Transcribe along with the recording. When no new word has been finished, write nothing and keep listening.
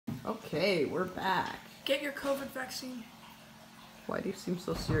Okay, we're back. Get your COVID vaccine. Why do you seem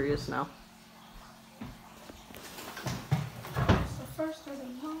so serious now? It's the first of the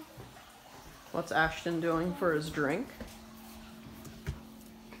month. What's Ashton doing for his drink?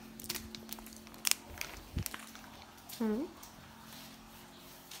 Hmm?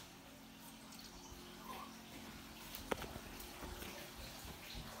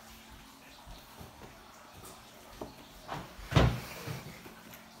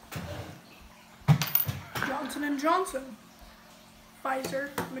 Johnson & Johnson. Pfizer,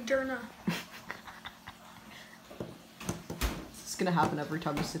 Moderna. It's gonna happen every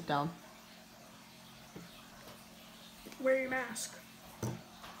time you sit down. Wear your mask.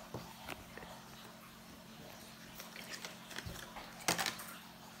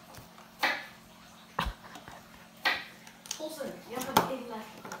 Olsen, you have a big lash.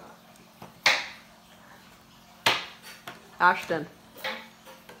 Ashton.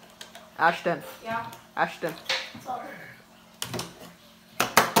 Ashton. Yeah. Ashton. Sorry.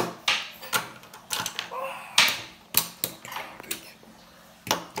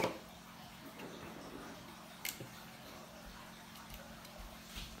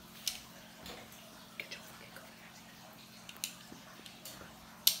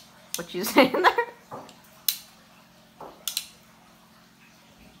 What you saying there?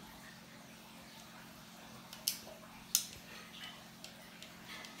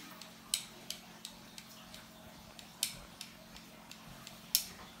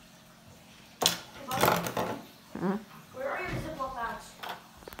 Where are your Ziploc bags?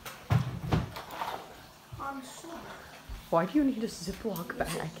 I'm sure. Why do you need a Ziploc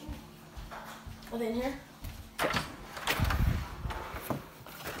bag? Are they in here? Yes.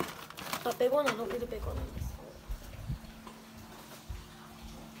 A big one? I don't need a big one.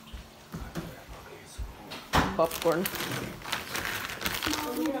 Popcorn.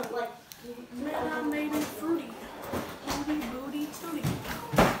 You know, like, Man, I made it fruity. Booty, booty, tooty.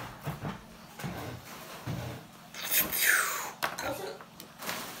 Olsen,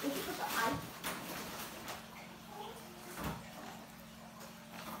 would you put the eye?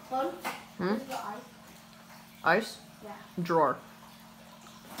 Bun? Hmm? Where's the eye? Ice? Yeah. Drawer.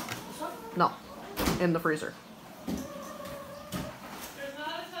 This one? No. In the freezer. There's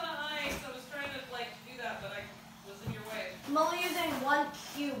not a ton of ice. I was trying to do that, but I was in your way. I'm only using 1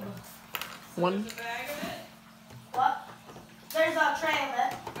 cube. So One. There's a bag of it. What? There's a tray of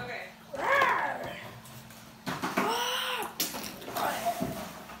it. Okay.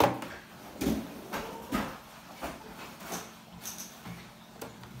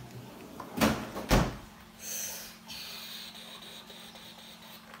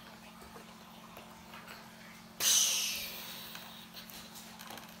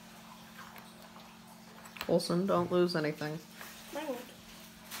 Olsen, don't lose anything. I won't.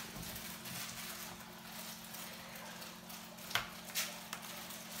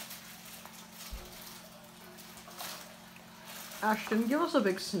 Ashton, give us a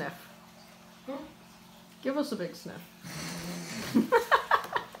big sniff. Hmm? Give us a big sniff.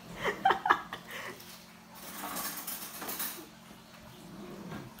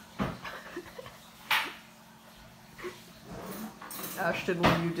 Ashton,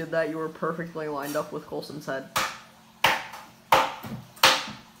 when you did that, you were perfectly lined up with Colson's head. I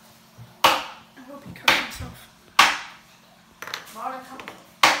hope he cuts himself. Brought a couple.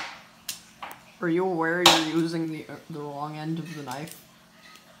 Are you aware you're using the wrong end of the knife?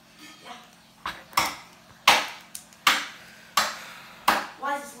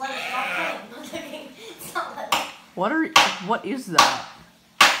 Why is this lettuce not cutting? It's not lettuce. What is that?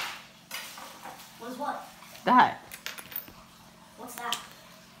 What is what? That. What's that?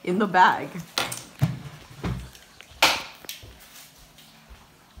 In the bag.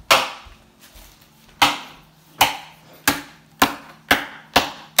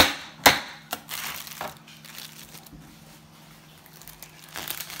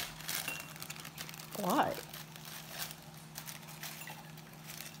 Why?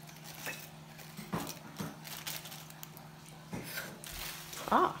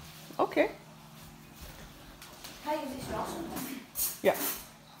 Ah, okay. Can I use these straws? Yeah.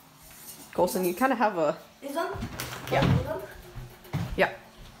 Colson, you kind of have a... These one? Yeah. These one? Yeah.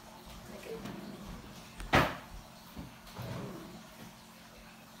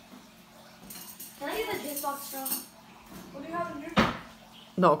 Can I get a juice box straw? What do you have in your...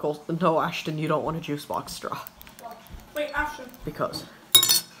 No, Colson, no, Ashton, you don't want a juice box straw. Wait, Ashton. Because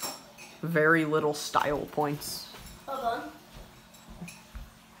very little style points. Hold on.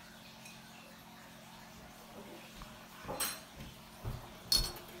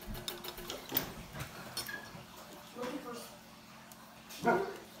 Looking for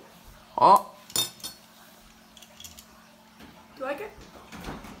Oh. You like it?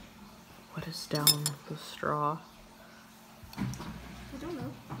 What is down the straw? I don't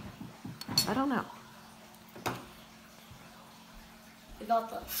know. I don't know. We got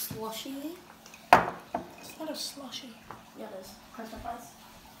the slushy. It's not a slushy. Yeah, it is. Crystal fries.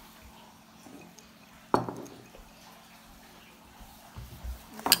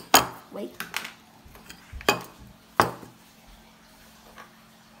 Wait.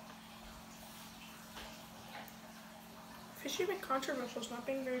 Fishy been controversial. It's not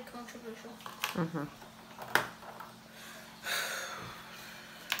being very controversial. Mm-hmm.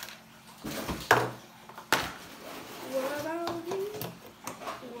 What about me?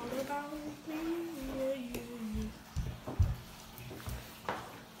 What about me? Yeah, yeah, yeah.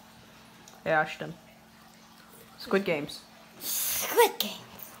 Hey, Ashton. Squid Games. Squid Games.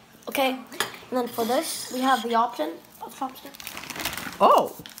 Okay, and then for this, we have the option of chopsticks.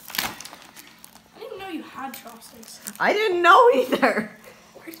 Oh, I didn't know you had chopsticks. I didn't know either.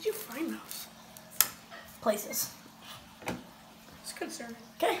 Where did you find those? Places. It's concerning.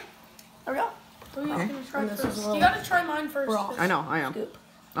 Okay, there we go. Who are you Okay. gonna try And this is first? a little You gotta try mine first. raw. I know, I am. Scoop.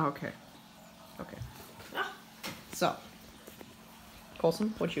 Oh, okay. Okay. Ah, So,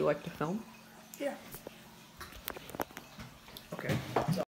 Colson, would you like to film? yeah.